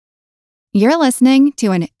You're listening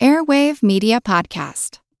to an Airwave Media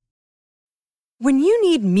Podcast. When you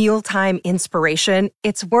need mealtime inspiration,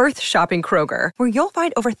 it's worth shopping Kroger, where you'll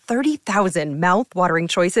find over 30,000 mouth-watering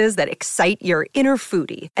choices that excite your inner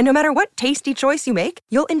foodie. And no matter what tasty choice you make,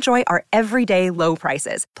 you'll enjoy our everyday low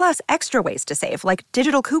prices, plus extra ways to save, like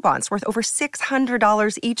digital coupons worth over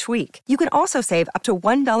 $600 each week. You can also save up to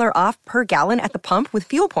 $1 off per gallon at the pump with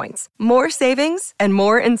fuel points. More savings and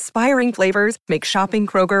more inspiring flavors make shopping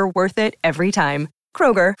Kroger worth it every time.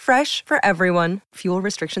 Kroger, fresh for everyone. Fuel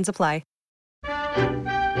restrictions apply.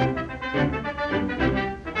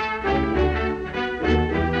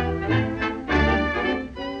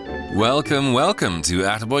 Welcome to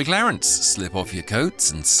Attaboy Clarence. Slip off your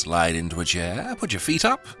coats and slide into a chair. Put your feet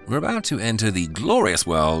up. We're about to enter the glorious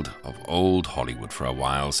world of old Hollywood for a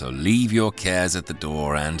while, so leave your cares at the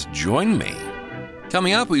door and join me.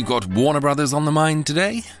 Coming up, we've got Warner Brothers on the mind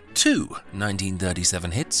today. 2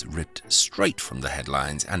 1937 hits ripped straight from the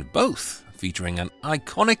headlines, and both featuring an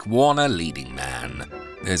iconic Warner leading man.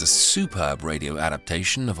 There's a superb radio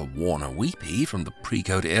adaptation of a Warner weepie from the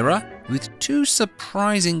pre-code era, with 2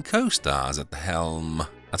 surprising co-stars at the helm.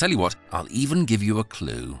 I'll tell you what, I'll even give you a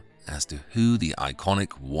clue as to who the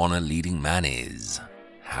iconic Warner leading man is.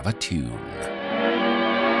 Have a tune.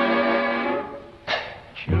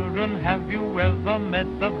 Children, have you ever met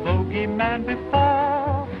the bogeyman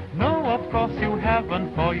before? No, of course you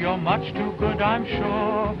haven't, for you're much too good, I'm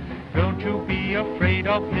sure. Don't you be afraid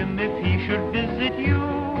of him if he should visit you.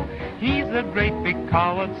 He's a great big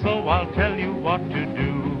coward, so I'll tell you what to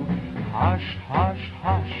do. Hush, hush,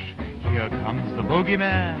 hush, here comes the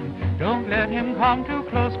bogeyman. Don't let him come too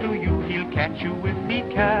close to you, he'll catch you if he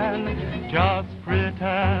can. Just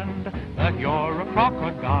pretend that you're a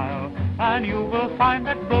crocodile, and you will find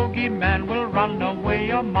that bogeyman will run away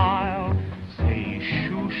a mile. Say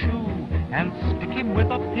shoo shoo and stick him with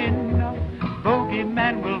a pin.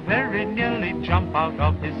 Bogeyman will very nearly jump out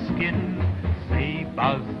of his skin. Say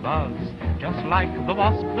buzz buzz, just like the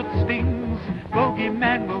wasp that stings.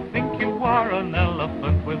 Bogeyman will think you are an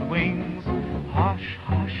elephant with wings. Hush,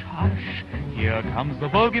 hush, hush, here comes the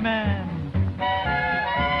bogeyman.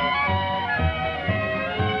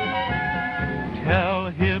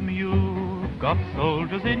 Tell him you've got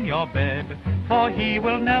soldiers in your bed, for he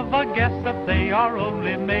will never guess that they are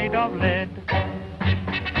only made of lead.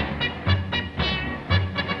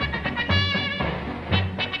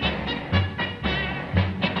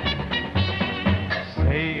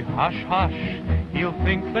 Say hush, hush, he'll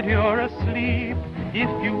think that you're asleep.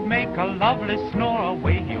 If you make a lovely snore,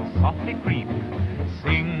 away he'll softly creep.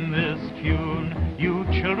 Sing this tune, you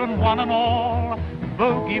children one and all.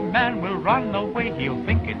 Bogeyman will run away, he'll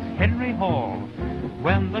think it's Henry Hall.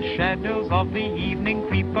 When the shadows of the evening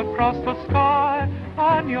creep across the sky,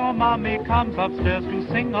 and your mommy comes upstairs to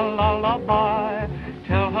sing a lullaby,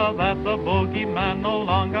 tell her that the bogeyman no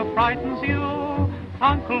longer frightens you.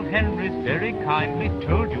 Uncle Henry's very kindly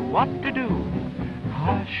told you what to do.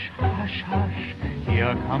 Hush, hush, hush,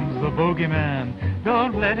 here comes the bogeyman.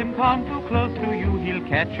 Don't let him come too close to you, he'll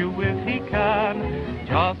catch you if he can.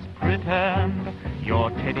 Just pretend your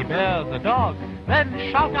teddy bear's a dog,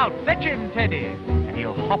 then shout out, fetch him, Teddy, and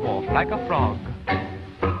he'll hop off like a frog.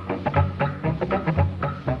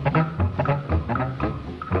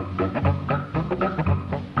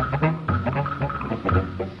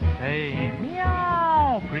 Say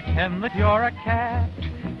meow, pretend that you're a cat.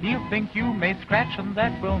 He'll think you may scratch, and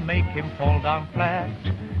that will make him fall down flat.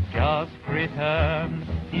 Just pretend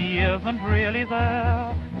he isn't really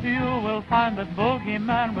there. You will find that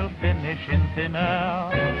bogeyman will finish in thin air.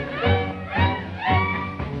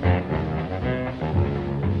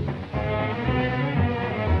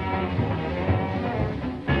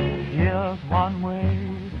 Here's one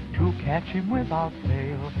way to catch him without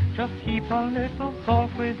fail. Just keep a little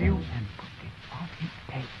salt with you and put it on his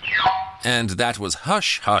tail. And that was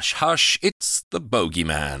Hush, Hush, Hush, It's the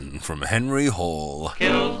Bogeyman from Henry Hall.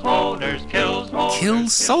 Kills odors, kills odors.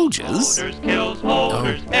 Kills soldiers? Kills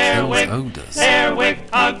odors. Oh, Airwick, kills odors. Airwick,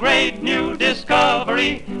 a great new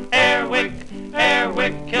discovery.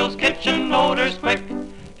 Airwick kills kitchen odors quick.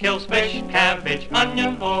 Kills fish, cabbage,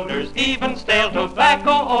 onion odors, even stale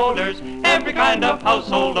tobacco odors. Every kind of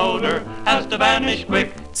household odor has to vanish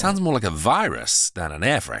quick. Sounds more like a virus than an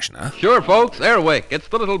air freshener. Sure, folks, Airwick. It's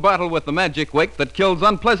the little bottle with the magic wick that kills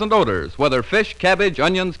unpleasant odors, whether fish, cabbage,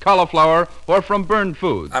 onions, cauliflower, or from burned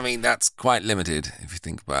foods. I mean, that's quite limited, if you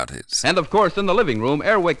think about it. And, of course, in the living room,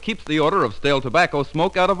 Airwick keeps the odor of stale tobacco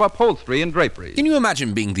smoke out of upholstery and drapery. Can you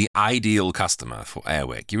imagine being the ideal customer for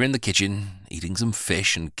Airwick? You're in the kitchen, eating some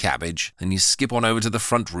fish and cabbage, and you skip on over to the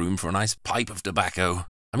front room for a nice pipe of tobacco.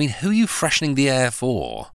 I mean, who are you freshening the air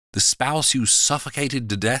for? The spouse you suffocated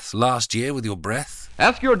to death last year with your breath?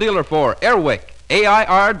 Ask your dealer for Airwick,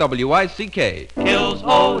 AIRWICK. Kills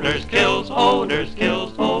odors, kills odors,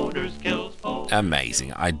 kills odors, kills odors.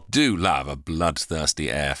 Amazing. I do love a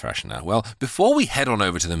bloodthirsty air freshener. Well, before we head on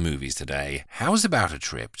over to the movies today, how's about a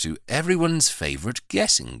trip to everyone's favourite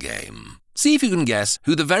guessing game? See if you can guess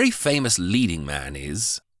who the very famous leading man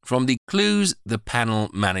is from the clues the panel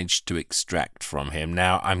managed to extract from him.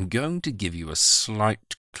 Now, I'm going to give you a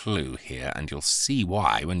slight clue here, and you'll see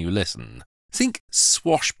why when you listen. Think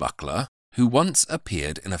swashbuckler who once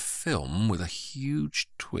appeared in a film with a huge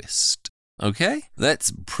twist. Okay,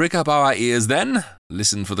 let's prick up our ears then,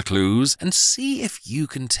 listen for the clues, and see if you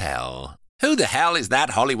can tell. Who the hell is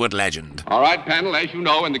that Hollywood legend? All right, panel, as you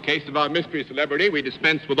know, in the case of our mystery celebrity, we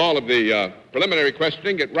dispense with all of the preliminary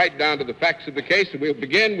questioning, get right down to the facts of the case, and we'll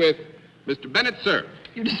begin with Mr. Bennett, sir.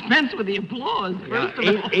 You dispense with the applause, first of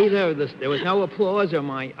all. Either there was no applause or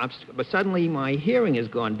but suddenly my hearing has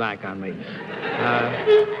gone back on me.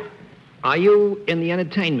 Are you in the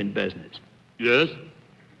entertainment business? Yes.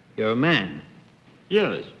 You're a man.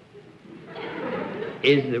 Yes.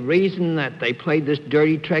 Is the reason that they played this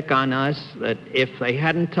dirty trick on us that if they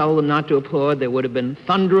hadn't told them not to applaud, there would have been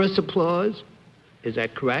thunderous applause? Is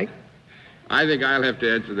that correct? I think I'll have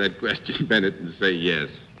to answer that question, Bennett, and say yes.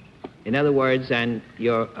 In other words, then,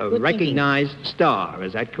 you're a recognized star.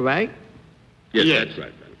 Is that correct? Yes, that's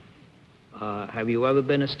right, Bennett. Have you ever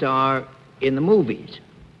been a star in the movies?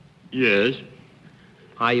 Yes.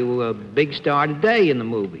 Are you a big star today in the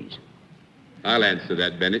movies? I'll answer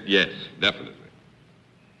that, Bennett. Yes, definitely.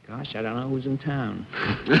 Gosh, I don't know who's in town.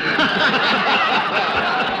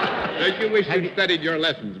 Don't you wish you'd studied your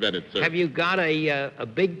lessons, Bennett, sir? Have you got a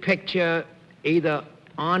big picture either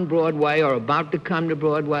on Broadway or about to come to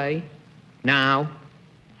Broadway now?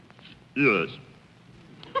 Yes.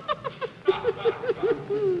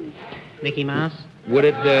 Mickey Mouse? Would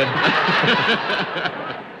it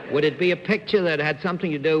be a picture that had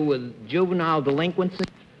something to do with juvenile delinquency?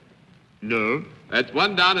 No. That's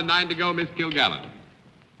 1 down and 9 to go, Miss Kilgallen.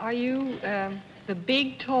 Are you the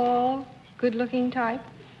big, tall, good-looking type?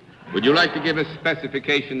 Would you like to give us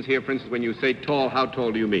specifications here? For instance, when you say tall, how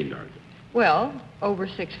tall do you mean, Dorothy? Well, over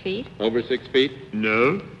 6 feet. Over 6 feet?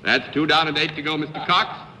 No. That's 2 down and 8 to go, Mr.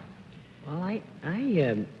 Cox. Well,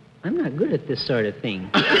 I'm not good at this sort of thing.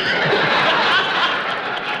 Would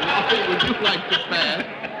you like to pass?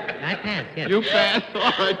 I pass, yes. You pass?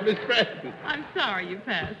 All right, Miss Preston. I'm sorry you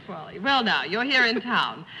passed, Wally. Well, now, you're here in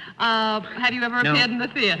town. Have you ever appeared in the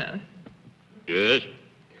theater? Yes.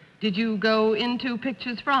 Did you go into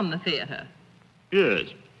pictures from the theater?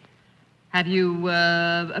 Yes. Have you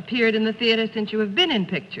appeared in the theater since you have been in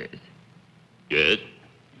pictures? Yes.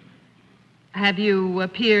 Have you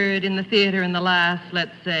appeared in the theater in the last,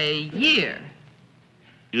 let's say, year?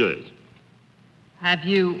 Yes. Are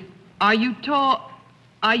you tall?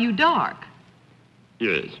 Are you dark?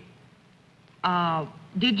 Yes.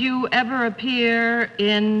 Did you ever appear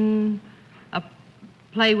in a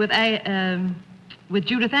play with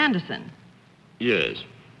Judith Anderson? Yes.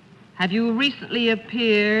 Have you recently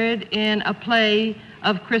appeared in a play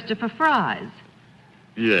of Christopher Fry's?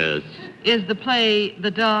 Yes. Is the play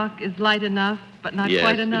The Dark is Light Enough, but not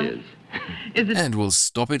quite enough? Yes, it is. And we'll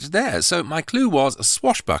stop it there. So my clue was a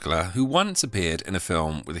swashbuckler who once appeared in a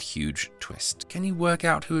film with a huge twist. Can you work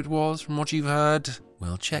out who it was from what you've heard?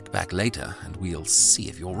 We'll check back later and we'll see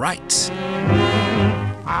if you're right.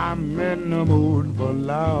 I'm in the mood for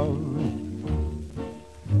love,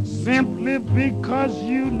 simply because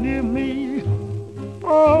you near me.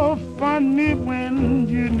 Oh, funny when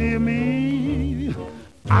you near me.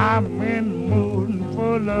 I'm in the mood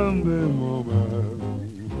for love, baby.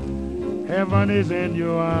 Heaven is in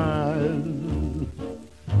your eyes,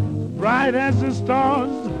 bright as the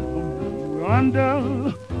stars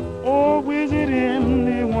under. Oh, is it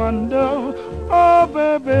any wonder? Oh,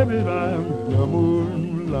 baby, I'm in the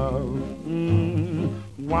mood for love.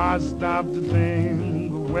 Why stop to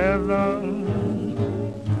think of whether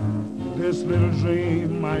this little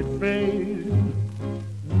dream might fade?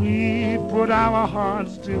 We put our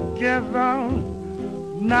hearts together,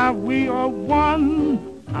 now we are one.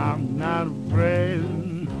 I'm not afraid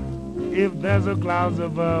if there's a cloud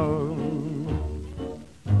above.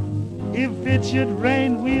 If it should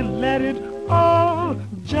rain, we'll let it all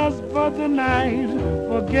just for tonight.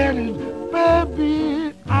 Forget it,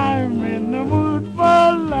 baby, I'm in the mood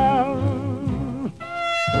for love.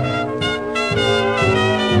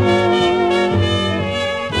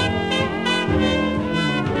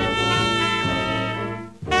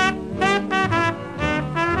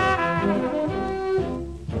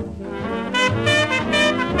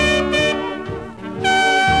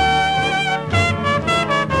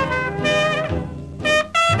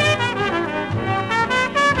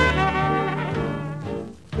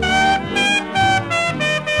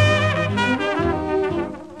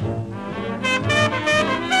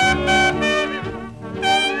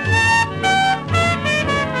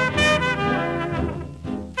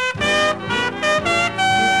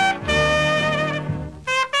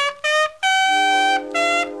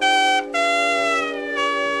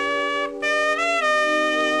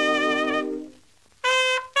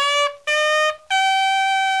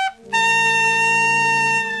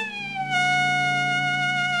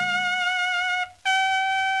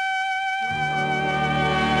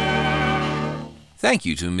 Thank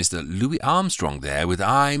you to Mr. Louis Armstrong there with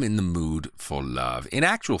I'm in the Mood for Love. In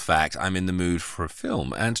actual fact, I'm in the mood for a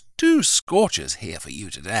film, and 2 scorchers here for you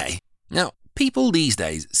today. Now, people these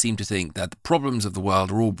days seem to think that the problems of the world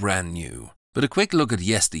are all brand new. But a quick look at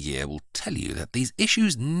yesteryear will tell you that these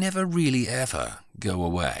issues never really ever go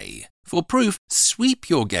away. For proof, sweep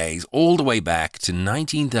your gaze all the way back to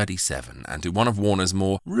 1937 and to one of Warner's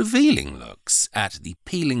more revealing looks at the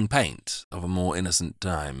peeling paint of a more innocent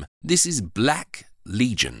time. This is Black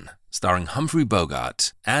Legion, starring Humphrey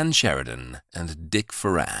Bogart, Ann Sheridan, and Dick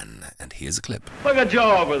Foran. And here's a clip. Look at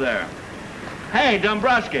Joe over there. Hey,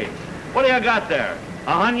 Dombrowski, what do you got there?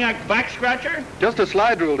 A Hunyak back scratcher? Just a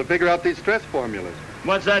slide rule to figure out these stress formulas.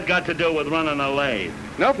 What's that got to do with running a lathe?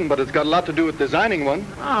 Nothing, but it's got a lot to do with designing one.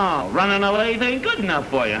 Oh, running a lathe ain't good enough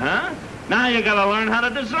for you, huh? Now you gotta learn how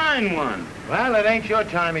to design one. Well, it ain't your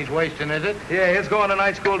time he's wasting, is it? Yeah, his going to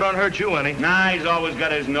night school don't hurt you any. Nah, he's always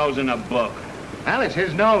got his nose in a book. Well, it's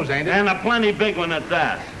his nose, ain't it? And a plenty big one at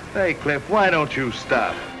that. Hey, Cliff, why don't you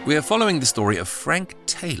stop? We are following the story of Frank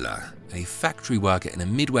Taylor, a factory worker in a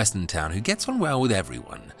Midwestern town who gets on well with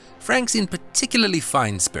everyone. Frank's in particularly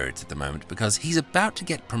fine spirits at the moment because he's about to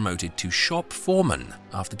get promoted to shop foreman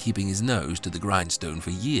after keeping his nose to the grindstone for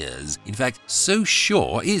years. In fact, so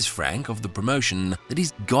sure is Frank of the promotion that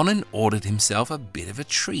he's gone and ordered himself a bit of a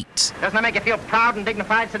treat. Doesn't that make you feel proud and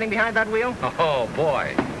dignified sitting behind that wheel? Oh,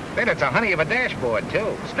 boy. Bet it's a honey of a dashboard,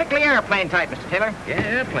 too. Strictly airplane type, Mr. Taylor. Yeah,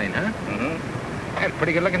 airplane, huh? Mm-hmm. That's a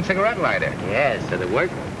pretty good-looking cigarette lighter. Yes. Does it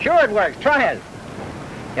work? Sure it works. Try it.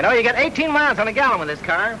 You know, you get 18 miles on a gallon with this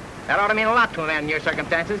car. That ought to mean a lot to a man in your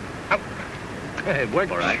circumstances. Oh. It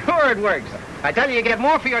works all right. Sure it works. I tell you get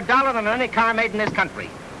more for your dollar than any car made in this country.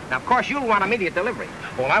 Now, of course, you'll want immediate delivery.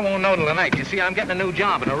 Well, I won't know till tonight. You see, I'm getting a new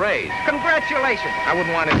job and a raise. Congratulations. I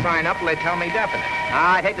wouldn't want to sign up till they tell me definite.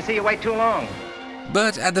 I'd hate to see you wait too long.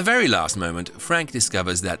 But at the very last moment, Frank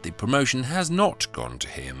discovers that the promotion has not gone to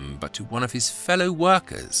him, but to one of his fellow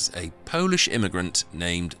workers, a Polish immigrant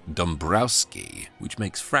named Dombrowski, which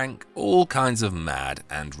makes Frank all kinds of mad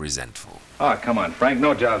and resentful. Oh, come on, Frank.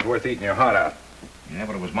 No job's worth eating your heart out. Yeah,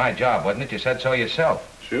 but it was my job, wasn't it? You said so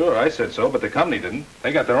yourself. Sure, I said so, but the company didn't.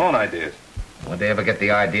 They got their own ideas. Where'd they ever get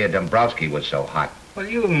the idea Dombrowski was so hot? Well,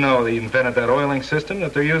 you know he invented that oiling system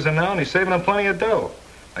that they're using now, and he's saving them plenty of dough.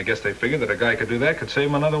 I guess they figured that a guy could do that could save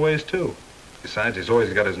him in other ways, too. Besides, he's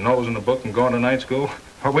always got his nose in the book and going to night school.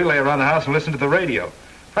 Or we lay around the house and listen to the radio.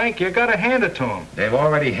 Frank, you gotta hand it to him. They've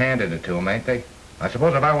already handed it to him, ain't they? I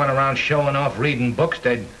suppose if I went around showing off, reading books,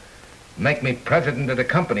 they'd make me president of the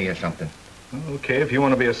company or something. Okay, if you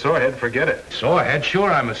want to be a sorehead, forget it. Sorehead? Sure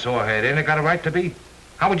I'm a sorehead. Ain't I got a right to be?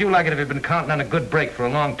 How would you like it if you'd been counting on a good break for a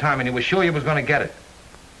long time and you were sure you was going to get it?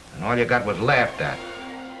 And all you got was laughed at.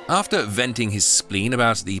 After venting his spleen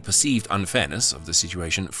about the perceived unfairness of the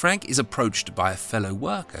situation, Frank is approached by a fellow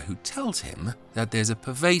worker who tells him that there's a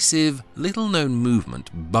pervasive, little-known movement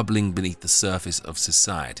bubbling beneath the surface of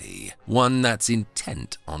society, one that's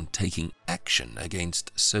intent on taking action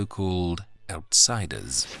against so-called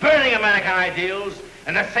outsiders. Spurning American ideals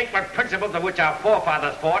and the sacred principles of which our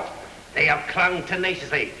forefathers fought, they have clung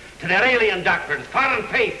tenaciously to their alien doctrines, foreign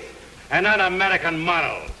faith, and un-American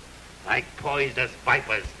morals. Like poisonous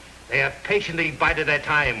vipers, they have patiently bided their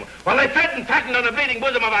time while they fed and fattened on the bleeding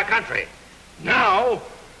bosom of our country. Now,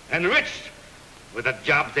 enriched with the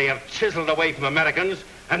jobs they have chiseled away from Americans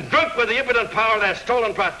and drunk with the impotent power of their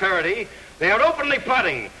stolen prosperity, they are openly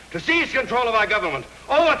plotting to seize control of our government,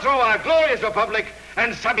 overthrow our glorious republic,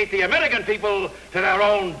 and subject the American people to their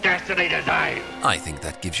own dastardly design. I think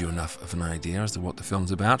that gives you enough of an idea as to what the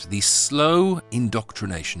film's about. The slow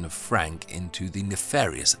indoctrination of Frank into the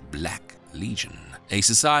nefarious Black Legion, a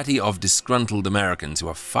society of disgruntled Americans who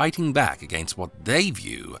are fighting back against what they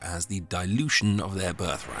view as the dilution of their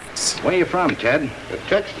birthrights. Where you from, Ted?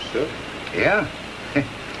 Texas, sir. Yeah?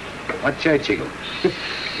 What church you go?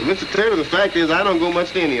 Well, Mr. Taylor, the fact is I don't go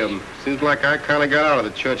much to any of them. Seems like I kind of got out of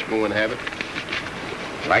the church-going habit.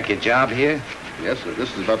 Like your job here? Yes, sir.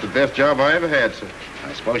 This is about the best job I ever had, sir.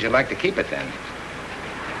 I suppose you'd like to keep it then.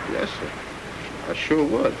 Yes, sir. I sure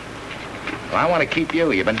would. Well, I want to keep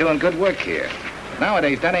you. You've been doing good work here.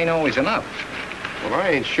 Nowadays, that ain't always enough. Well,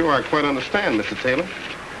 I ain't sure I quite understand, Mr. Taylor.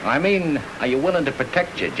 I mean, are you willing to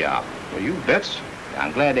protect your job? Well, you bet.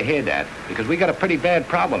 I'm glad to hear that, because we got a pretty bad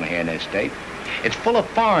problem here in this state. It's full of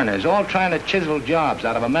foreigners all trying to chisel jobs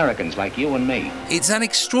out of Americans like you and me. It's an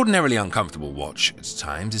extraordinarily uncomfortable watch at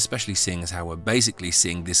times, especially seeing as how we're basically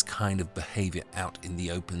seeing this kind of behavior out in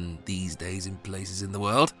the open these days in places in the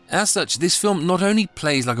world. As such, this film not only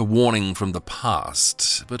plays like a warning from the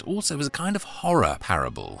past, but also as a kind of horror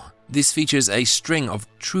parable. This features a string of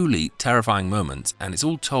truly terrifying moments, and it's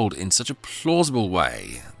all told in such a plausible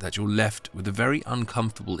way that you're left with a very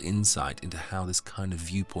uncomfortable insight into how this kind of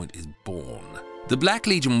viewpoint is born. The Black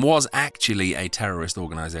Legion was actually a terrorist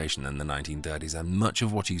organization in the 1930s, and much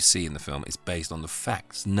of what you see in the film is based on the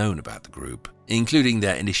facts known about the group, including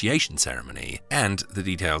their initiation ceremony and the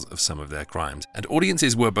details of some of their crimes. And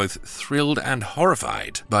audiences were both thrilled and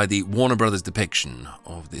horrified by the Warner Brothers depiction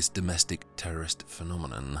of this domestic terrorist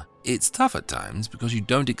phenomenon. It's tough at times because you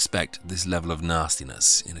don't expect this level of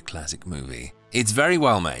nastiness in a classic movie. It's very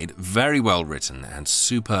well made, very well written, and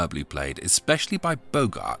superbly played, especially by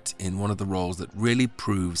Bogart in one of the roles that really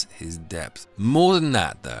proves his depth. More than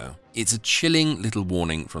that, though, it's a chilling little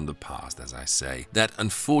warning from the past, as I say, that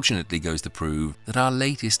unfortunately goes to prove that our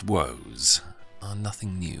latest woes are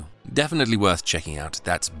nothing new. Definitely worth checking out.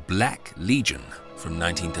 That's Black Legion from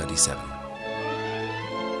 1937.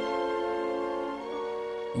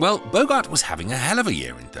 Well, Bogart was having a hell of a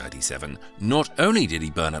year in 1937. Not only did he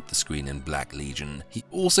burn up the screen in Black Legion, he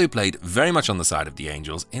also played very much on the side of the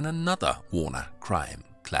Angels in another Warner crime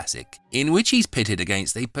classic, in which he's pitted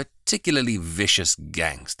against a particularly vicious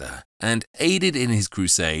gangster and aided in his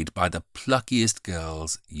crusade by the pluckiest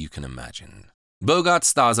girls you can imagine. Bogart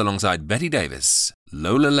stars alongside Bette Davis,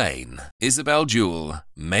 Lola Lane, Isabel Jewell,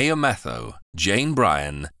 Maya Matho, Jane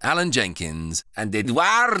Bryan, Alan Jenkins, and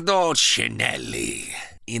Edoardo Cinelli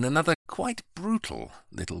in another quite brutal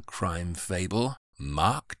little crime fable,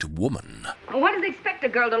 Marked Woman. Well, what does he expect a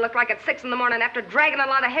girl to look like at 6 in the morning after dragging a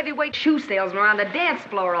lot of heavyweight shoe salesmen around the dance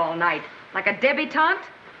floor all night? Like a debutante?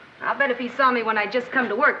 I'll bet if he saw me when I just come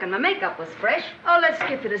to work and my makeup was fresh. Oh, let's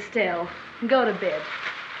skip it, Estelle, and go to bed.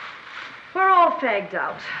 We're all fagged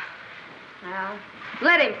out. Well,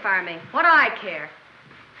 let him fire me. What do I care?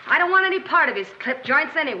 I don't want any part of his clip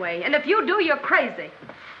joints anyway, and if you do, you're crazy.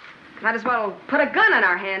 Might as well put a gun in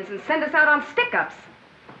our hands and send us out on stick-ups.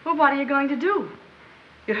 Well, what are you going to do?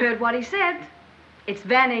 You heard what he said. It's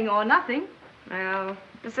vanning or nothing. Well,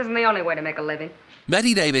 this isn't the only way to make a living.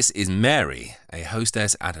 Bette Davis is Mary, a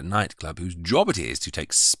hostess at a nightclub whose job it is to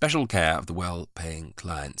take special care of the well-paying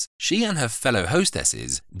clients. She and her fellow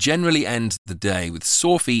hostesses generally end the day with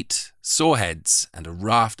sore feet, sore heads, and a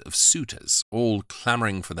raft of suitors, all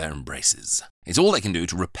clamoring for their embraces. It's all they can do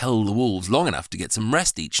to repel the wolves long enough to get some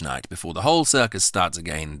rest each night before the whole circus starts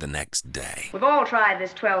again the next day. We've all tried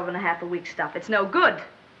this 12.5-a-week stuff. It's no good.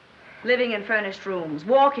 Living in furnished rooms,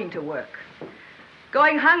 walking to work.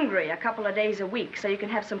 Going hungry a couple of days a week so you can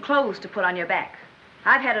have some clothes to put on your back.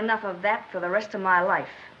 I've had enough of that for the rest of my life.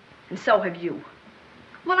 And so have you.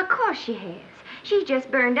 Well, of course she has. She just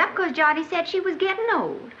burned up because Jody said she was getting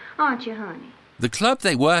old. Aren't you, honey? The club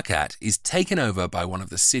they work at is taken over by one of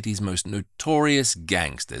the city's most notorious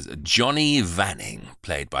gangsters, Johnny Vanning,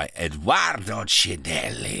 played by Edoardo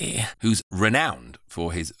Cinelli, who's renowned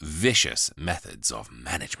for his vicious methods of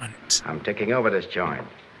management. I'm taking over this joint.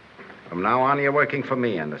 From now on, you're working for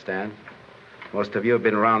me, understand? Most of you have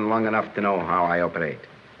been around long enough to know how I operate.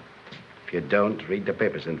 If you don't, read the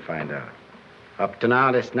papers and find out. Up to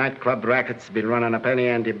now, this nightclub racket's been run on a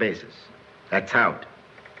penny-ante basis. That's out.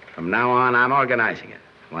 From now on, I'm organizing it.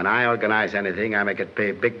 When I organize anything, I make it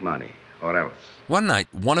pay big money, or else. One night,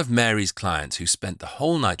 one of Mary's clients who spent the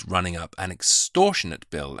whole night running up an extortionate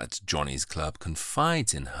bill at Johnny's club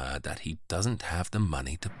confides in her that he doesn't have the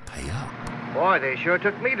money to pay up. Boy, they sure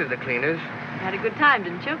took me to the cleaners. You had a good time,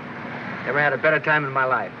 didn't you? Never had a better time in my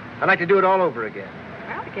life. I'd like to do it all over again.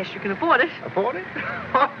 Well, I guess you can afford it. Afford it?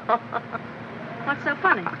 What's so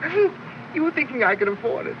funny? You were thinking I could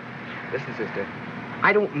afford it. Listen, sister,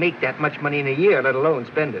 I don't make that much money in a year, let alone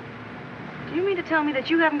spend it. Do you mean to tell me that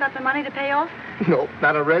you haven't got the money to pay off? No,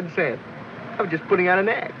 not a red cent. I'm just putting out an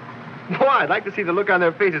ad. Boy, I'd like to see the look on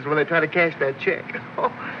their faces when they try to cash that check.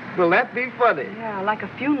 Oh, will that be funny? Yeah, like a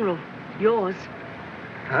funeral. Yours.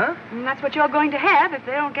 Huh? And that's what you're going to have if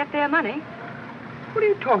they don't get their money. What are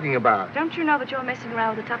you talking about? Don't you know that you're messing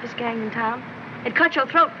around with the toughest gang in town? It cut your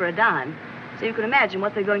throat for a dime. So you can imagine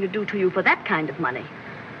what they're going to do to you for that kind of money.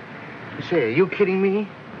 Say, are you kidding me?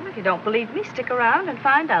 Well, if you don't believe me, stick around and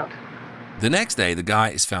find out. The next day, the guy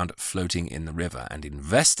is found floating in the river, and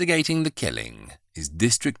investigating the killing is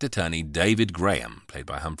District Attorney David Graham, played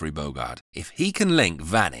by Humphrey Bogart. If he can link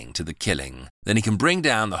Vanning to the killing, then he can bring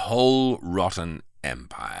down the whole rotten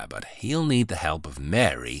empire, but he'll need the help of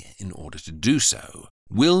Mary in order to do so.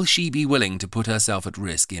 Will she be willing to put herself at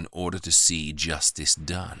risk in order to see justice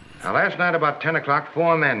done? Now, last night about 10 o'clock,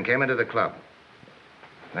 4 men came into the club.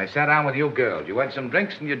 They sat down with you girls. You had some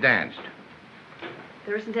drinks and you danced.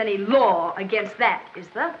 There isn't any law against that, is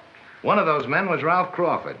there? One of those men was Ralph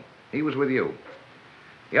Crawford. He was with you.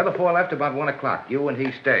 The other 4 left about 1 o'clock. You and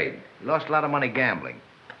he stayed. You lost a lot of money gambling.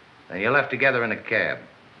 Then you left together in a cab.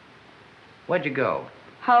 Where'd you go?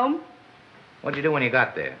 Home? What'd you do when you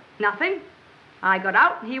got there? Nothing. I got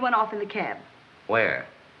out, and he went off in the cab. Where?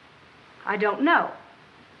 I don't know.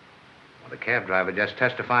 Well, the cab driver just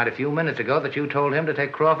testified a few minutes ago that you told him to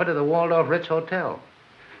take Crawford to the Waldorf Ritz Hotel.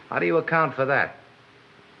 How do you account for that?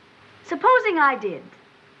 Supposing I did.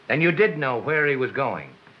 Then you did know where he was going.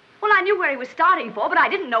 Well, I knew where he was starting for, but I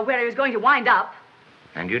didn't know where he was going to wind up.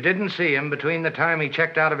 And you didn't see him between the time he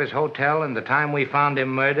checked out of his hotel and the time we found him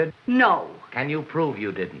murdered? No. Can you prove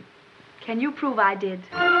you didn't? Can you prove I did?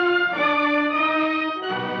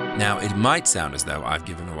 Now, it might sound as though I've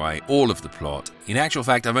given away all of the plot. In actual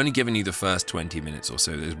fact, I've only given you the first 20 minutes or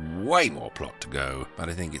so. There's way more plot to go, but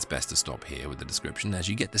I think it's best to stop here with the description as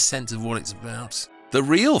you get the sense of what it's about. The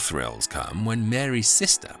real thrills come when Mary's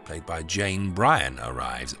sister, played by Jane Bryan,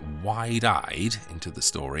 arrives wide-eyed into the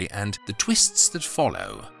story, and the twists that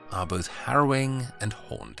follow are both harrowing and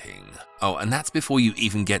haunting. Oh, and that's before you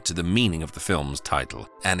even get to the meaning of the film's title,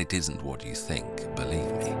 and it isn't what you think,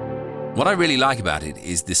 believe me. What I really like about it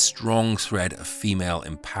is this strong thread of female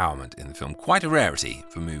empowerment in the film, quite a rarity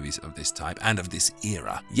for movies of this type and of this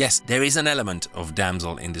era. Yes, there is an element of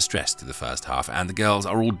damsel in distress to the first half, and the girls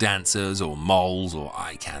are all dancers or moles or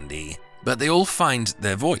eye candy, but they all find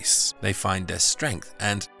their voice, they find their strength,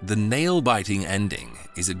 and the nail-biting ending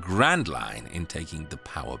is a grand line in taking the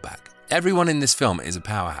power back. Everyone in this film is a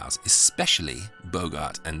powerhouse, especially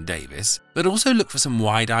Bogart and Davis, but also look for some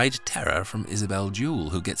wide-eyed terror from Isabel Jewell,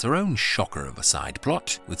 who gets her own shocker of a side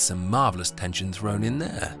plot, with some marvelous tension thrown in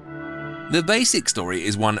there. The basic story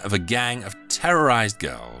is one of a gang of terrorized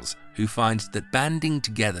girls who find that banding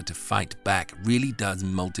together to fight back really does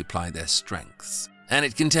multiply their strengths. And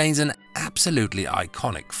it contains an absolutely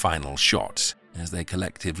iconic final shot as they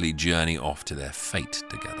collectively journey off to their fate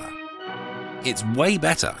together. It's way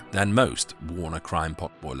better than most Warner crime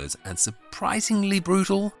potboilers and surprisingly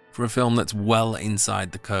brutal for a film that's well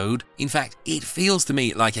inside the code. In fact, it feels to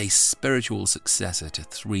me like a spiritual successor to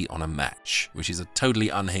 3 on a Match, which is a totally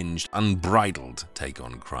unhinged, unbridled take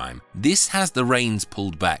on crime. This has the reins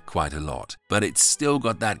pulled back quite a lot, but it's still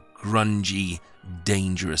got that grungy,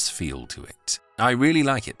 dangerous feel to it. I really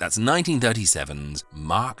like it. That's 1937's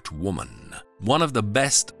Marked Woman, one of the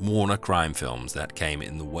best Warner crime films that came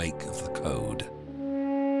in the wake of the code.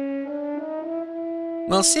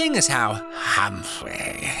 Well, seeing as how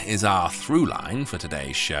Humphrey is our through line for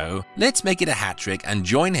today's show, let's make it a hat trick and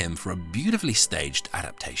join him for a beautifully staged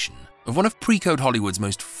adaptation of one of pre-code Hollywood's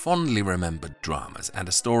most fondly remembered dramas, and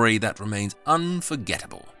a story that remains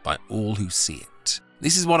unforgettable by all who see it.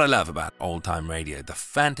 This is what I love about old-time radio, the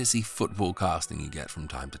fantasy football casting you get from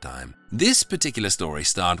time to time. This particular story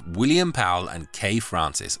starred William Powell and Kay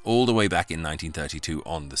Francis all the way back in 1932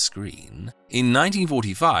 on the screen. In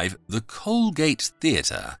 1945, the Colgate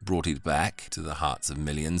Theatre brought it back to the hearts of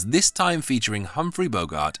millions, this time featuring Humphrey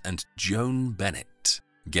Bogart and Joan Bennett.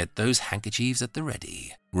 Get those handkerchiefs at the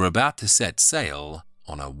ready. We're about to set sail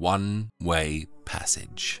on a one-way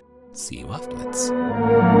passage. See you afterwards.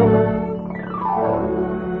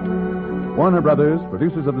 Warner Brothers,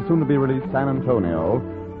 producers of the soon-to-be-released San Antonio,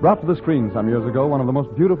 brought to the screen some years ago one of the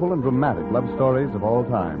most beautiful and dramatic love stories of all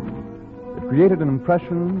time. It created an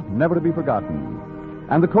impression never to be forgotten.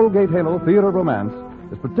 And the Colgate Halo Theater of Romance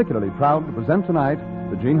is particularly proud to present tonight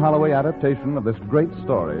the Gene Holloway adaptation of this great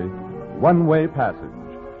story, One-Way Passage.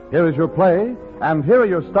 Here is your play, and here are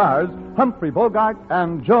your stars, Humphrey Bogart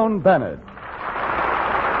and Joan Bennett.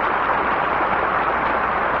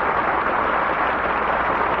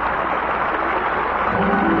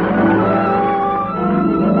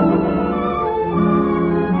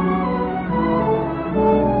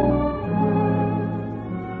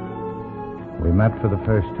 We met for the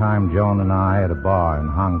first time, Joan and I, at a bar in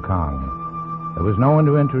Hong Kong. There was no one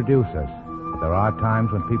to introduce us, but there are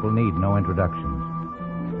times when people need no introductions.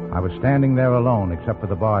 I was standing there alone, except for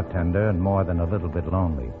the bartender, and more than a little bit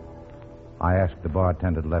lonely. I asked the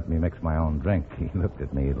bartender to let me mix my own drink. He looked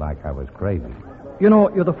at me like I was crazy. You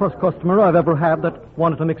know, you're the first customer I've ever had that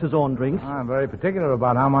wanted to mix his own drinks. I'm very particular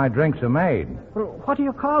about how my drinks are made. Well, what do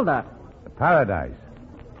you call that? The paradise.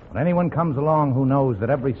 When anyone comes along who knows that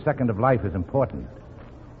every second of life is important,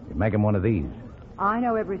 you make him one of these. I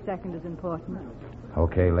know every second is important.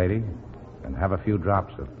 Okay, lady. And have a few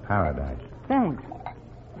drops of paradise. Thanks.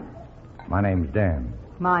 My name's Dan.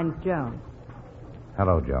 Mine's Joan.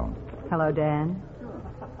 Hello, Joan. Hello, Dan.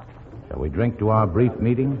 Shall we drink to our brief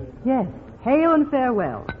meeting? Yes. Hail and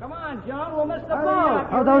farewell. Come on, John. We'll miss the boat.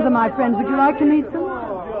 Oh, those are my friends. Would you like to meet them?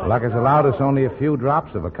 Luck has allowed us only a few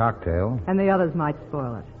drops of a cocktail. And the others might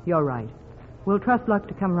spoil it. You're right. We'll trust luck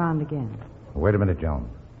to come round again. Wait a minute, Joan.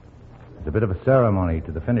 There's a bit of a ceremony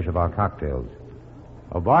to the finish of our cocktails.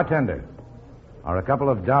 Oh, bartender, are a couple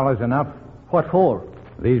of dollars enough? What for?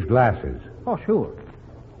 These glasses. Oh, sure.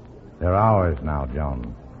 They're ours now,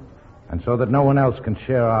 Joan. And so that no one else can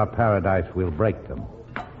share our paradise, we'll break them.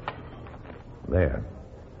 There.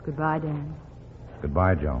 Goodbye, Dan.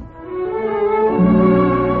 Goodbye, Joan.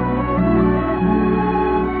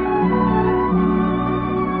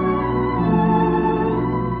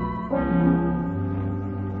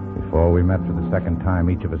 Before we met for the second time,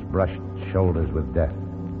 each of us brushed shoulders with Death.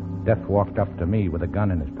 Death walked up to me with a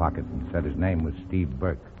gun in his pocket and said his name was Steve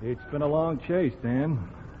Burke. It's been a long chase, Dan.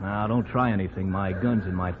 Now, don't try anything. My gun's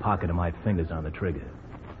in my pocket and my finger's on the trigger.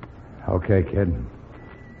 Okay, kid.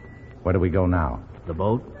 Where do we go now? The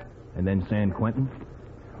boat, and then San Quentin.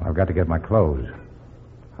 I've got to get my clothes.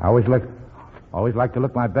 I always like to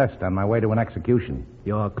look my best on my way to an execution.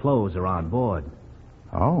 Your clothes are on board.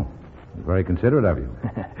 Oh, very considerate of you.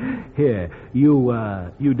 Here,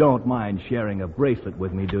 you don't mind sharing a bracelet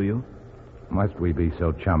with me, do you? Must we be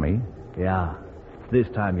so chummy? Yeah. This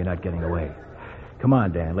time you're not getting away. Come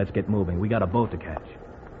on, Dan, let's get moving. We got a boat to catch.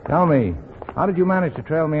 Tell me, how did you manage to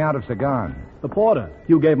trail me out of Sagan? The porter.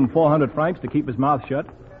 You gave him 400 francs to keep his mouth shut.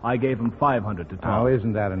 I gave him 500 to talk. Oh,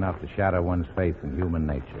 isn't that enough to shatter one's faith in human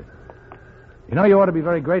nature? You know, you ought to be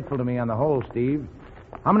very grateful to me on the whole, Steve.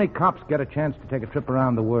 How many cops get a chance to take a trip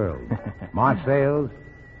around the world? Marseilles,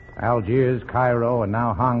 Algiers, Cairo, and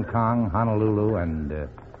now Hong Kong, Honolulu, and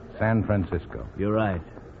San Francisco. You're right.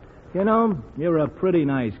 You know, you're a pretty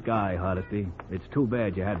nice guy, Hardesty. It's too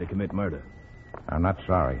bad you had to commit murder. I'm not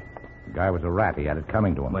sorry. The guy was a rat. He had it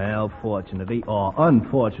coming to him. Well, fortunately, or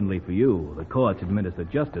unfortunately for you, the courts administer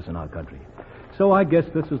justice in our country. So I guess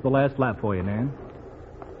this is the last lap for you, Nan.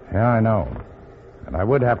 Yeah, I know. And I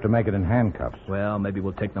would have to make it in handcuffs. Well, maybe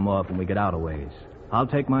we'll take them off when we get out a ways. I'll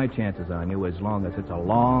take my chances on you as long as it's a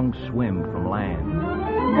long swim from land.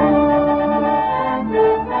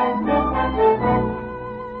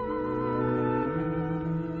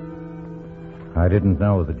 I didn't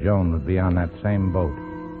know that Joan would be on that same boat,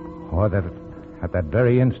 or that at that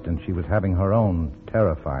very instant she was having her own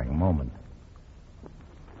terrifying moment.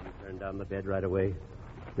 Turn down the bed right away.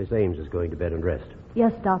 Miss Ames is going to bed and rest.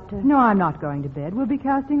 Yes, Doctor. No, I'm not going to bed. We'll be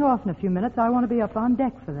casting off in a few minutes. I want to be up on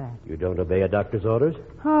deck for that. You don't obey a doctor's orders?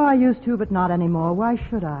 Oh, I used to, but not anymore. Why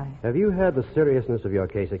should I? Have you had the seriousness of your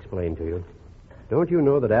case explained to you? Don't you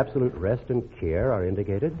know that absolute rest and care are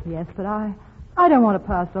indicated? Yes, but I don't want to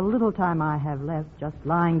pass the little time I have left just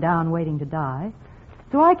lying down waiting to die.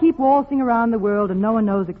 So I keep waltzing around the world and no one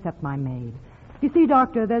knows except my maid. You see,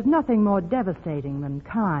 Doctor, there's nothing more devastating than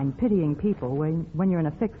kind, pitying people when you're in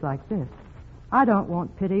a fix like this. I don't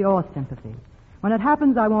want pity or sympathy. When it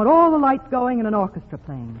happens, I want all the lights going and an orchestra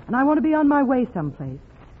playing. And I want to be on my way someplace.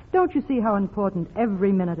 Don't you see how important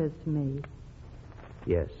every minute is to me?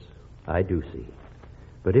 Yes, I do see.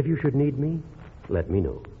 But if you should need me, let me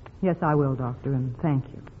know. Yes, I will, Doctor, and thank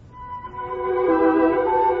you.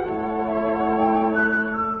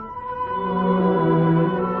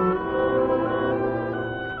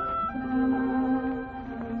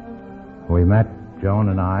 We met, Joan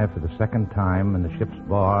and I, for the second time in the ship's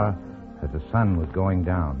bar as the sun was going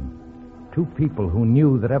down. Two people who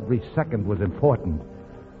knew that every second was important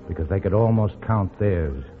because they could almost count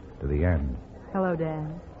theirs to the end. Hello,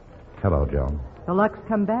 Dan. Hello, Joan. The luck's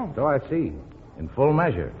come back. So I see. In full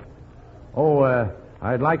measure. Oh,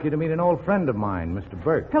 I'd like you to meet an old friend of mine, Mr.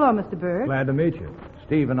 Burke. Hello, Mr. Burke. Glad to meet you.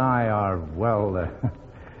 Steve and I are, well,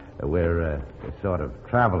 we're sort of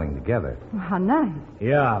traveling together. How nice.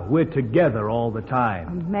 Yeah, we're together all the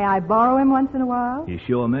time. May I borrow him once in a while? You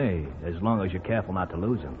sure may, as long as you're careful not to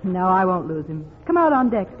lose him. No, I won't lose him. Come out on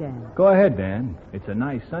deck, Dan. Go ahead, Dan. It's a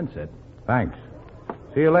nice sunset. Thanks.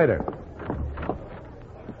 See you later.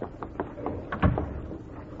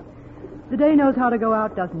 The day knows how to go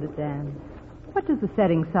out, doesn't it, Dan? What does the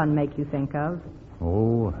setting sun make you think of?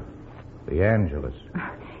 Oh, the Angelus.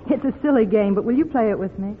 It's a silly game, but will you play it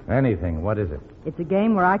with me? Anything. What is it? It's a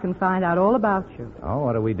game where I can find out all about you. Oh,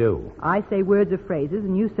 what do we do? I say words or phrases,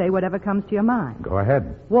 and you say whatever comes to your mind. Go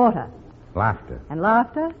ahead. Water. Laughter. And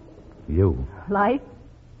laughter? You. Life?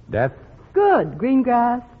 Death. Good. Green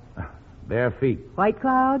grass. Bare feet. White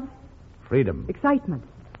clouds. Freedom. Excitement.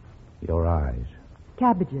 Your eyes.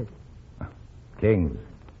 Cabbages. Kings.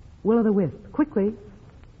 Will-o'-the-wisp. Quickly.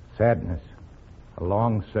 Sadness. A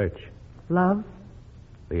long search. Love.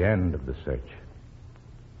 The end of the search.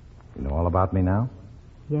 You know all about me now?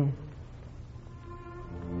 Yes.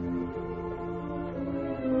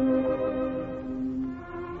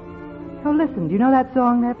 Oh, listen. Do you know that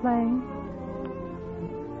song they're playing?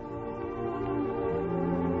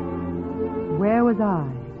 Where was I?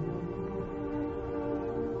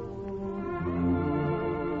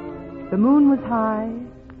 The moon was high,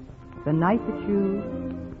 the night that you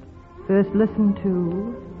first listened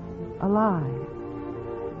to, alive.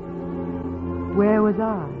 Where was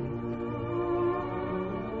I?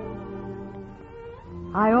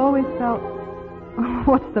 I always felt...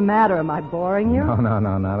 What's the matter? Am I boring you? No,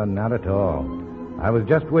 not at all. I was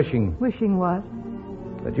just wishing Wishing what?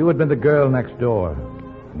 that you had been the girl next door,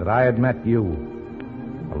 and that I had met you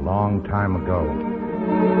a long time ago.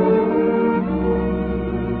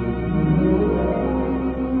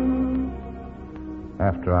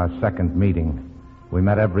 After our second meeting, we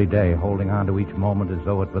met every day, holding on to each moment as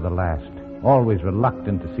though it were the last, always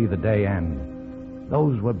reluctant to see the day end.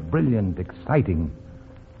 Those were brilliant, exciting,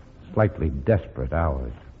 slightly desperate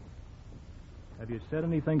hours. Have you said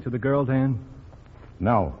anything to the girl, Dan?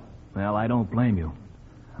 No. Well, I don't blame you.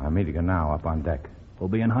 I'm meeting her now up on deck. We'll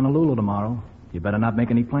be in Honolulu tomorrow. You better not make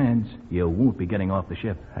any plans. You won't be getting off the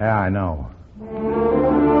ship. Yeah, I know.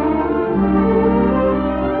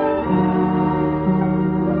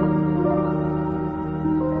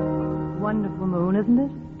 Wonderful moon, isn't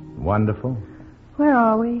it? Wonderful. Where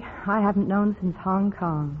are we? I haven't known since Hong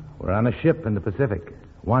Kong. We're on a ship in the Pacific.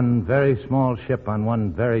 One very small ship on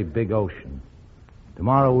one very big ocean.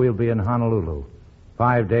 Tomorrow we'll be in Honolulu.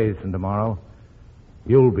 5 days from tomorrow,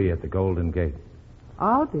 you'll be at the Golden Gate.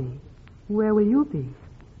 I'll be. Where will you be?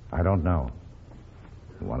 I don't know.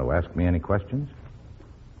 You want to ask me any questions?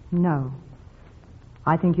 No.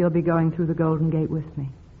 I think you'll be going through the Golden Gate with me.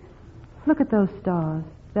 Look at those stars.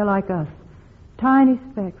 They're like us. Tiny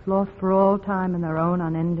specks lost for all time in their own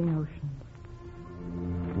unending ocean.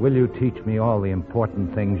 Will you teach me all the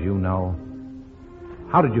important things you know?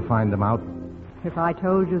 How did you find them out? If I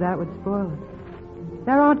told you, that would spoil it.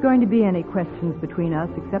 There aren't going to be any questions between us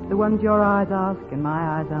except the ones your eyes ask and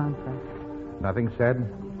my eyes answer. Nothing said?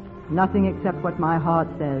 Nothing except what my heart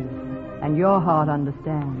says and your heart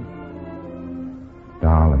understands.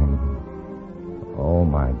 Darling. Oh,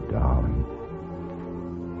 my darling.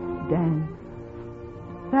 Dan,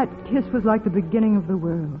 that kiss was like the beginning of the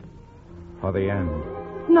world. For the end.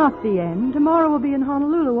 Not the end. Tomorrow we'll be in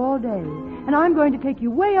Honolulu all day. And I'm going to take you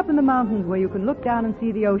way up in the mountains where you can look down and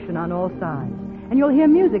see the ocean on all sides. And you'll hear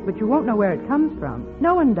music, but you won't know where it comes from.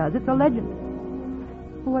 No one does. It's a legend.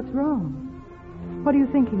 Well, what's wrong? What are you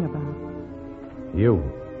thinking about? You.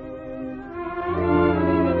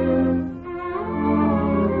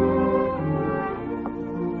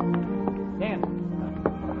 Dan.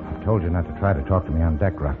 I told you not to try to talk to me on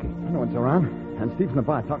deck, Rocky. No one's around. And Steve's in the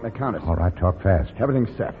bar talking to Countess. All right, talk fast.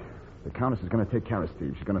 Everything's set. The Countess is going to take care of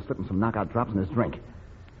Steve. She's going to slip him some knockout drops in his drink.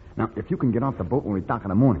 Now, if you can get off the boat when we dock in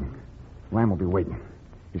the morning, Lamb will be waiting.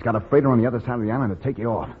 He's got a freighter on the other side of the island to take you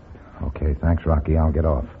off. Okay, thanks, Rocky. I'll get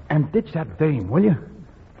off. And ditch that dame, will you?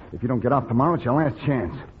 If you don't get off tomorrow, it's your last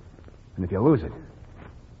chance. And if you lose it,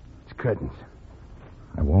 it's curtains.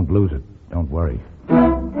 I won't lose it. Don't worry.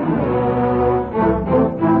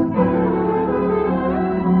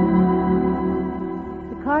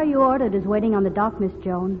 The car you ordered is waiting on the dock, Miss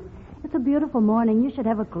Jones. It's a beautiful morning. You should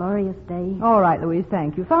have a glorious day. All right, Louise,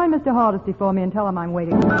 thank you. Find Mr. Hardesty for me and tell him I'm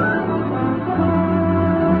waiting. Mr.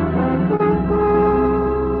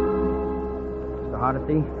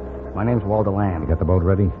 Hardesty, my name's Walter Lamb. You got the boat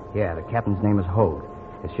ready? Yeah, the captain's name is Hogue.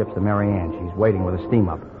 His ship's the Mary Ann. She's waiting with a steam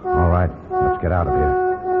up. All right, let's get out of here.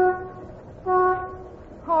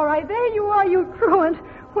 All right, there you are, you truant.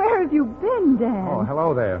 Where have you been, Dan? Oh,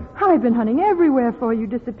 hello there. I've been hunting everywhere for you.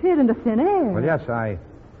 Disappeared into thin air. Well, yes,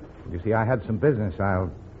 You see, I had some business. I'll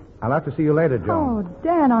have to see you later, Joan. Oh,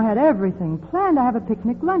 Dan, I had everything planned. I have a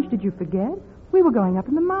picnic lunch. Did you forget? We were going up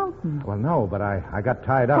in the mountains. Well, no, but I got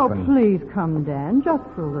tied up Oh, and... please come, Dan, just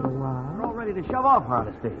for a little while. We're all ready to shove off,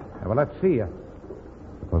 Hardesty. Yeah, well, let's see you.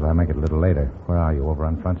 Suppose I'll make it a little later. Where are you, over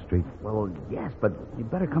on Front Street? Well, yes, but you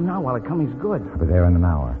better come now while the coming's good. I'll be there in an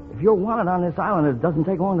hour. If you're wanted on this island, it doesn't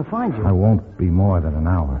take long to find you. I won't be more than an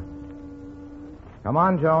hour. Come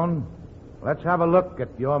on, Joan. Let's have a look at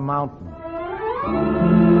your mountain.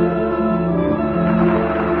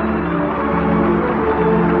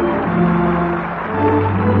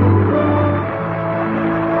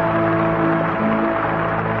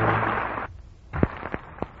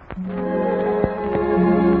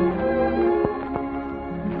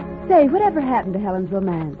 Say, whatever happened to Helen's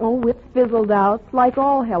romance? Oh, it fizzled out, like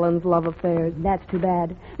all Helen's love affairs. That's too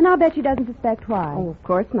bad. And I'll bet she doesn't suspect why. Oh, of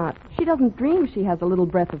course not. She doesn't dream she has a little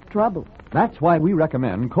breath of trouble. That's why we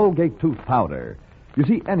recommend Colgate Tooth Powder. You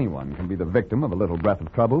see, anyone can be the victim of a little breath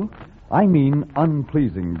of trouble. I mean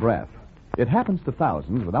unpleasing breath. It happens to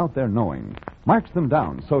thousands without their knowing, marks them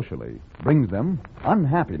down socially, brings them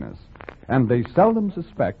unhappiness. And they seldom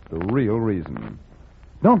suspect the real reason.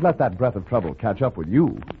 Don't let that breath of trouble catch up with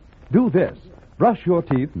you. Do this. Brush your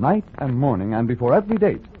teeth night and morning and before every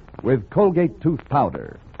date with Colgate Tooth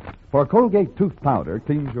Powder. For Colgate Tooth Powder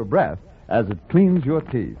cleans your breath as it cleans your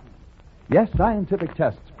teeth. Yes, scientific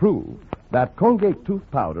tests prove that Colgate Tooth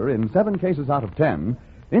Powder, in 7 cases out of 10,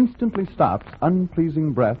 instantly stops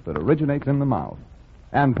unpleasing breath that originates in the mouth.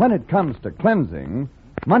 And when it comes to cleansing,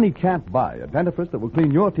 money can't buy a dentifrice that will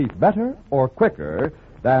clean your teeth better or quicker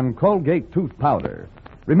than Colgate Tooth Powder.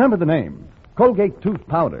 Remember the name, Colgate Tooth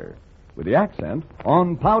Powder, with the accent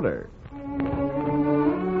on powder.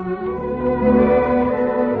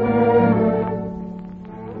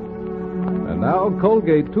 And now,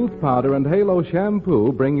 Colgate Tooth Powder and Halo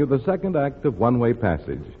Shampoo bring you the second act of One Way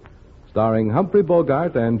Passage, starring Humphrey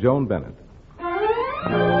Bogart and Joan Bennett.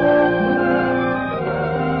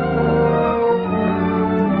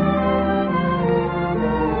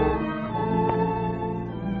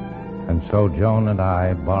 And so Joan and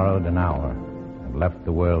I borrowed an hour and left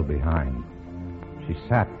the world behind. She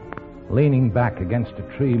sat, leaning back against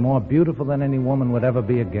a tree, more beautiful than any woman would ever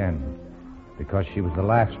be again, because she was the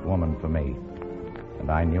last woman for me,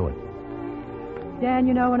 and I knew it. Dan,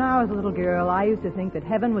 you know, when I was a little girl, I used to think that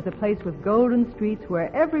heaven was a place with golden streets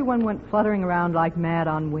where everyone went fluttering around like mad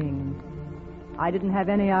on wings. I didn't have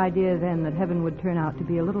any idea then that heaven would turn out to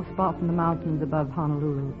be a little spot in the mountains above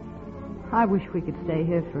Honolulu. I wish we could stay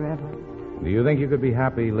here forever. Do you think you could be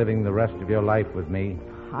happy living the rest of your life with me?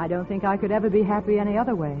 I don't think I could ever be happy any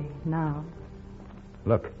other way, now.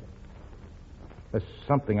 Look, there's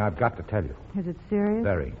something I've got to tell you. Is it serious?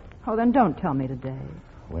 Very. Oh, then don't tell me today.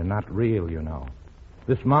 We're not real, you know.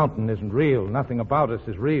 This mountain isn't real. Nothing about us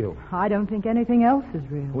is real. I don't think anything else is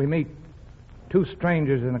real. We meet 2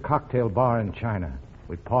 strangers in a cocktail bar in China.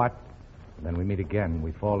 We part, and then we meet again.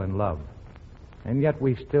 We fall in love. And yet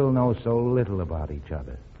we still know so little about each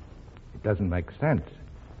other. It doesn't make sense.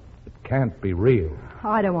 It can't be real.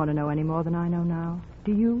 I don't want to know any more than I know now.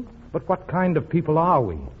 Do you? But what kind of people are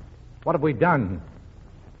we? What have we done?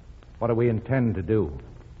 What do we intend to do?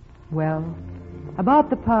 Well, about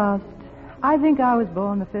the past, I think I was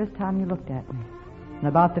born the first time you looked at me. And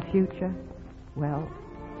about the future, well,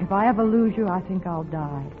 if I ever lose you, I think I'll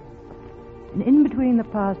die. And in between the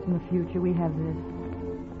past and the future, we have this.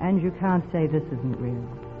 And you can't say this isn't real.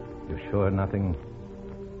 You're sure that nothing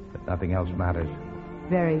else matters?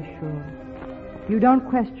 Very sure. You don't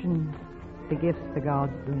question the gifts the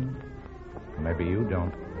gods bring. Maybe you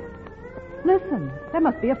don't. Listen, there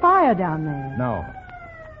must be a fire down there. No.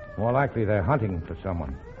 More likely they're hunting for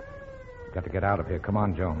someone. Got to get out of here. Come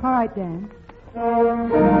on, Joan. All right, Dan.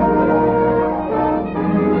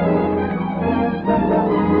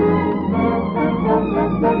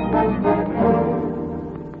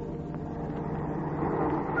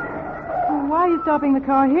 Why are you stopping the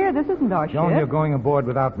car here? This isn't our Joan, ship. you're going aboard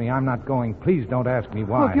without me. I'm not going. Please don't ask me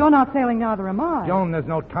why. Well, if you're not sailing, neither am I. Joan, there's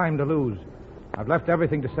no time to lose. I've left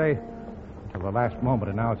everything to say until the last moment,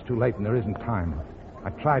 and now it's too late and there isn't time. I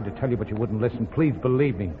tried to tell you, but you wouldn't listen. Please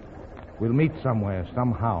believe me. We'll meet somewhere,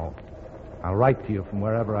 somehow. I'll write to you from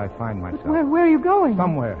wherever I find myself. Where are you going?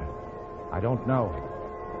 Somewhere. I don't know.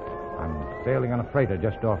 I'm sailing on a freighter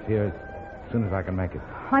just off here as soon as I can make it.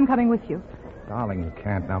 I'm coming with you. Darling, you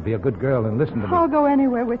can't. Now be a good girl and listen to me. I'll go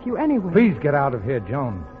anywhere with you, anywhere. Please get out of here,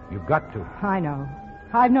 Joan. You've got to. I know.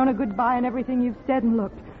 I've known a goodbye in everything you've said and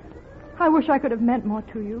looked. I wish I could have meant more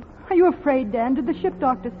to you. Are you afraid, Dan? Did the ship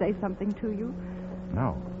doctor say something to you?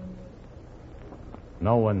 No.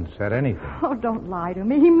 No one said anything. Oh, don't lie to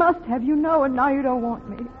me. He must have. You know, and now you don't want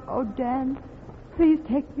me. Oh, Dan, please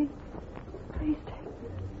take me. Please take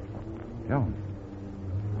me. Joan.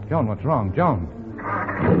 Joan, what's wrong? Joan.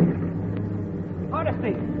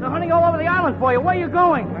 Hardesty, they're hunting all over the island for you. Where are you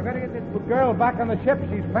going? I've got to get this girl back on the ship.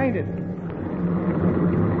 She's fainted.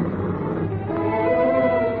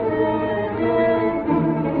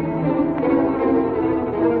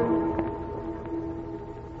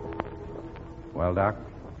 Well, Doc?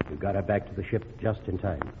 You got her back to the ship just in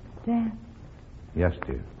time. Dan, Yes,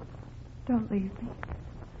 dear. don't leave me.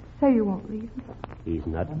 Say you won't leave me. He's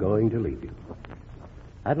not going to leave you.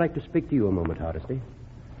 I'd like to speak to you a moment, Hardesty.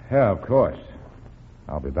 Yeah, of course.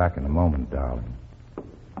 I'll be back in a moment, darling.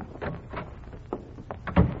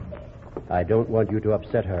 I don't want you to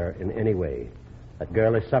upset her in any way. That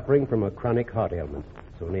girl is suffering from a chronic heart ailment.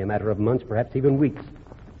 It's only a matter of months, perhaps even weeks.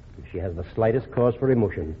 If she has the slightest cause for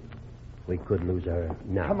emotion, we could lose her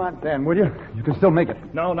now. Come on, Dan, will you? You can still make it.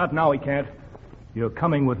 No, not now, he can't. You're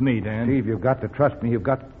coming with me, Dan. Steve, you've got to trust me. You've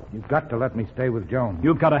got to let me stay with Joan.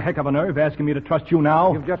 You've got a heck of a nerve asking me to trust you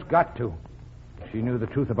now. You've just got to. If she knew the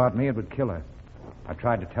truth about me, it would kill her. I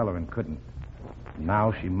tried to tell her and couldn't.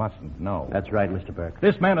 Now she mustn't know. That's right, Mr. Burke.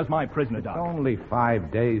 This man is my prisoner, Doc. Only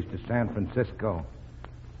 5 days to San Francisco.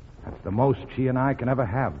 That's the most she and I can ever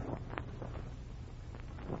have.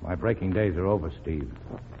 My breaking days are over, Steve.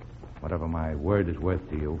 Whatever my word is worth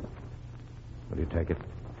to you. Will you take it?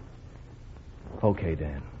 Okay,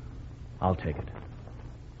 Dan. I'll take it.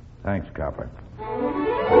 Thanks, Copper.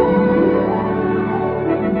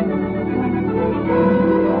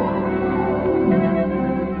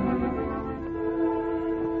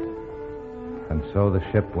 And so the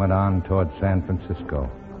ship went on toward San Francisco.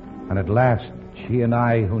 And at last, she and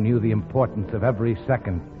I, who knew the importance of every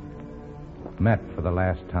second, met for the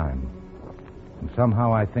last time. And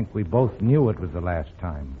somehow I think we both knew it was the last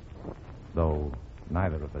time, though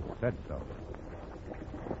neither of us said so.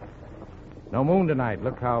 No moon tonight.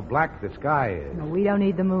 Look how black the sky is. No, we don't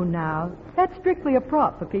need the moon now. That's strictly a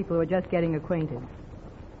prop for people who are just getting acquainted.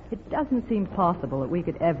 It doesn't seem possible that we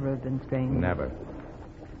could ever have been strangers. Never.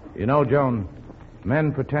 You know, Joan,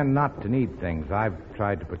 men pretend not to need things. I've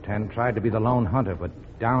tried to pretend, tried to be the lone hunter, but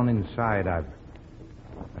down inside I've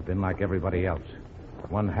been like everybody else.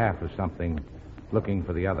 One half of something looking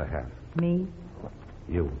for the other half. Me?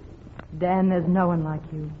 You. Dan, there's no one like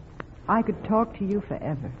you. I could talk to you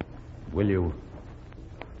forever. Will you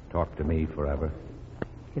talk to me forever?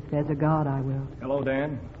 If there's a God, I will. Hello,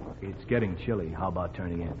 Dan. It's getting chilly. How about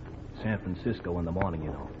turning in? San Francisco in the morning, you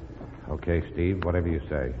know. Okay, Steve, whatever you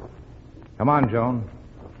say. Come on, Joan.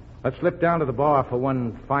 Let's slip down to the bar for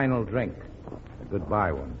one final drink. A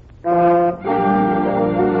goodbye one.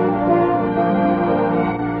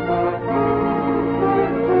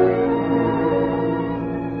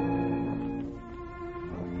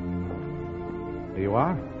 Here you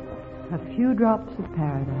are? A few drops of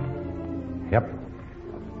paradise. Yep.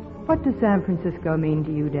 What does San Francisco mean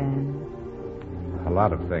to you, Dan? A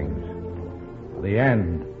lot of things. The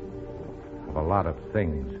end of a lot of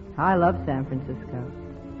things. I love San Francisco.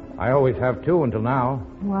 I always have, too, until now.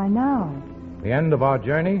 Why now? The end of our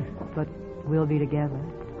journey? But we'll be together.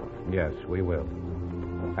 Yes, we will.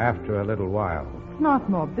 After a little while. Not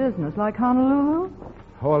more business like Honolulu?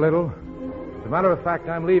 Oh, a little. As a matter of fact,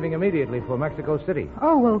 I'm leaving immediately for Mexico City.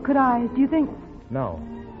 Oh, well, do you think... No.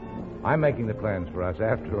 I'm making the plans for us.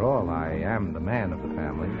 After all, I am the man of the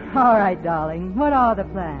family. All right, darling. What are the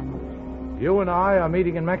plans? You and I are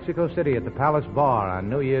meeting in Mexico City at the Palace Bar on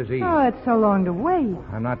New Year's Eve. Oh, it's so long to wait.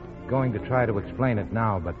 I'm not going to try to explain it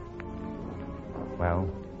now, but... Well,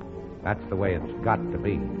 that's the way it's got to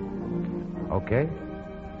be. Okay?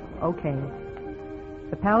 Okay.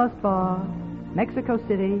 The Palace Bar, Mexico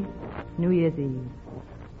City, New Year's Eve.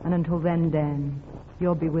 And until then, Dan,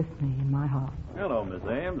 you'll be with me in my heart. Hello, Miss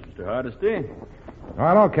Ames, Mr. Hardesty. Oh,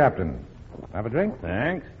 hello, Captain. Have a drink?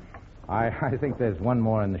 Thanks. I think there's one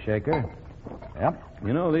more in the shaker. Yep.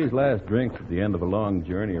 You know, these last drinks at the end of a long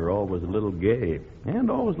journey are always a little gay and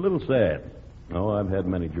always a little sad. Oh, I've had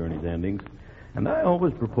many journeys' endings, and I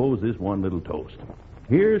always propose this one little toast.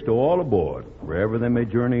 Here's to all aboard. Wherever they may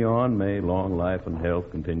journey on, may long life and health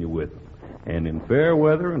continue with them. And in fair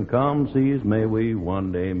weather and calm seas, may we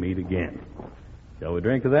one day meet again. Shall we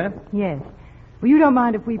drink to that? Yes. Well, you don't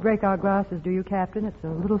mind if we break our glasses, do you, Captain? It's a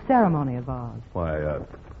little ceremony of ours. Why,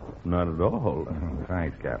 not at all.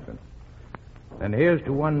 Thanks, Captain. Then here's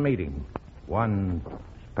to one meeting. One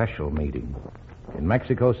special meeting. In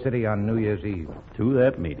Mexico City on New Year's Eve. To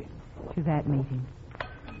that meeting. To that meeting.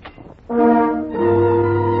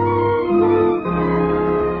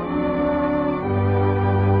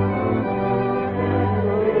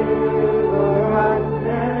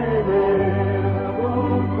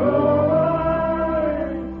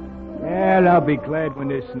 Well, I'll be glad when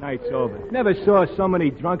this night's over. Never saw so many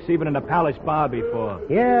drunks even in a Palace Bar before.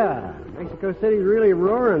 Yeah, Mexico City's really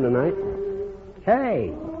roaring tonight. Hey,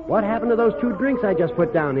 what happened to those 2 drinks I just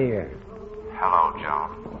put down here? Hello,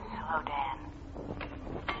 Joan. Hello, Dan.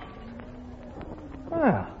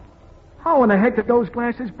 Well, how in the heck did those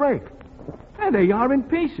glasses break? There they are in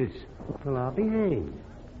pieces. Well, I'll be hanged.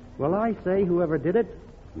 Well, I say, whoever did it,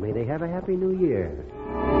 may they have a happy new year.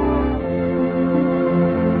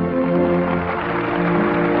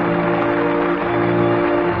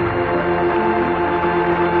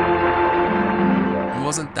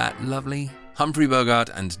 Wasn't that lovely? Humphrey Bogart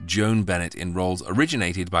and Joan Bennett in roles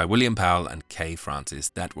originated by William Powell and Kay Francis.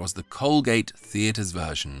 That was the Colgate Theatre's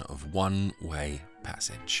version of One Way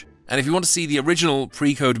Passage. And if you want to see the original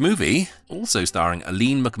Pre-Code movie, also starring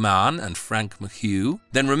Aline McMahon and Frank McHugh,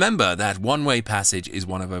 then remember that One Way Passage is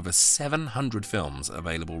one of over 700 films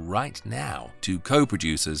available right now to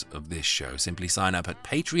co-producers of this show. Simply sign up at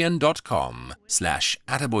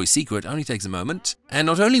patreon.com/attaboysecret. Only takes a moment. And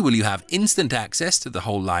not only will you have instant access to the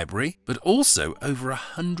whole library, but also over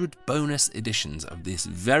 100 bonus editions of this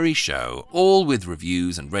very show, all with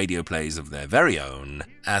reviews and radio plays of their very own,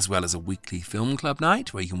 as well as a weekly film club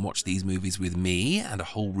night where you can watch these movies with me and a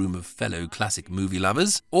whole room of fellow classic movie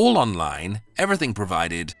lovers, all online, everything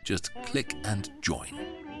provided. Just click and join.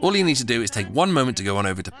 All you need to do is take one moment to go on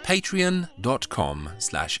over to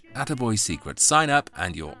patreon.com/attaboysecret. Sign up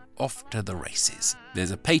and you're off to the races.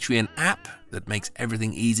 There's a Patreon app that makes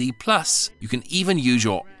everything easy. Plus, you can even use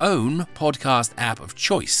your own podcast app of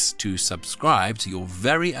choice to subscribe to your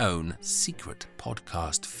very own secret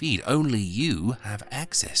podcast feed. Only you have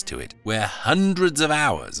access to it, where hundreds of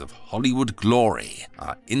hours of Hollywood glory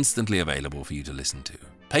are instantly available for you to listen to.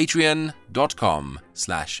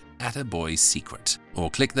 Patreon.com/attaboysecret,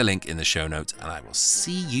 or click the link in the show notes and I will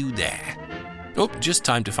see you there. Oh, just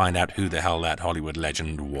time to find out who the hell that Hollywood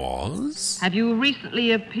legend was. Have you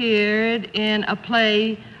recently appeared in a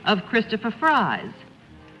play of Christopher Fry's?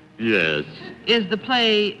 Yes. Is the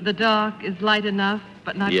play The Dark is Light Enough,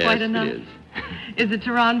 but not Yes, quite enough? it is. Is it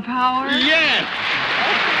Tyrone Power? Yes!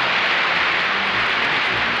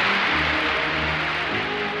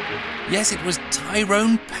 Yes, it was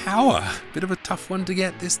Tyrone Power. Bit of a tough one to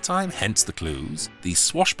get this time, hence the clues. The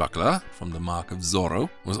swashbuckler from The Mark of Zorro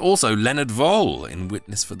was also Leonard Vole in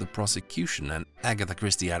Witness for the Prosecution, an Agatha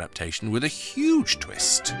Christie adaptation with a huge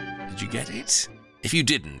twist. Did you get it? If you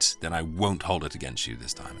didn't, then I won't hold it against you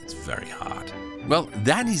this time. It's very hard. Well,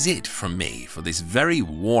 that is it from me for this very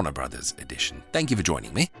Warner Brothers edition. Thank you for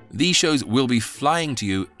joining me. These shows will be flying to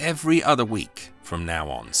you every other week from now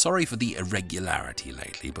on. Sorry for the irregularity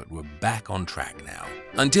lately, but we're back on track now.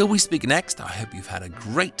 Until we speak next, I hope you've had a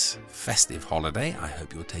great festive holiday. I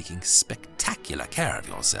hope you're taking spectacular care of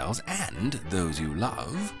yourselves and those you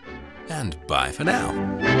love. And bye for now.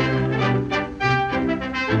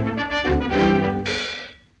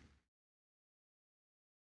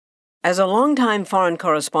 As a longtime foreign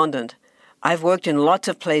correspondent, I've worked in lots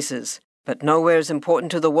of places, but nowhere as important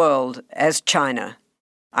to the world as China.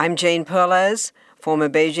 I'm Jane Perlez, former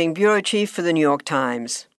Beijing bureau chief for the New York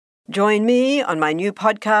Times. Join me on my new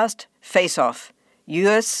podcast, Face Off,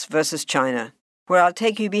 U.S. versus China, where I'll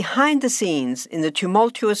take you behind the scenes in the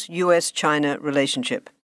tumultuous U.S.-China relationship.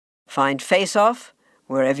 Find Face Off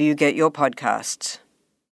wherever you get your podcasts.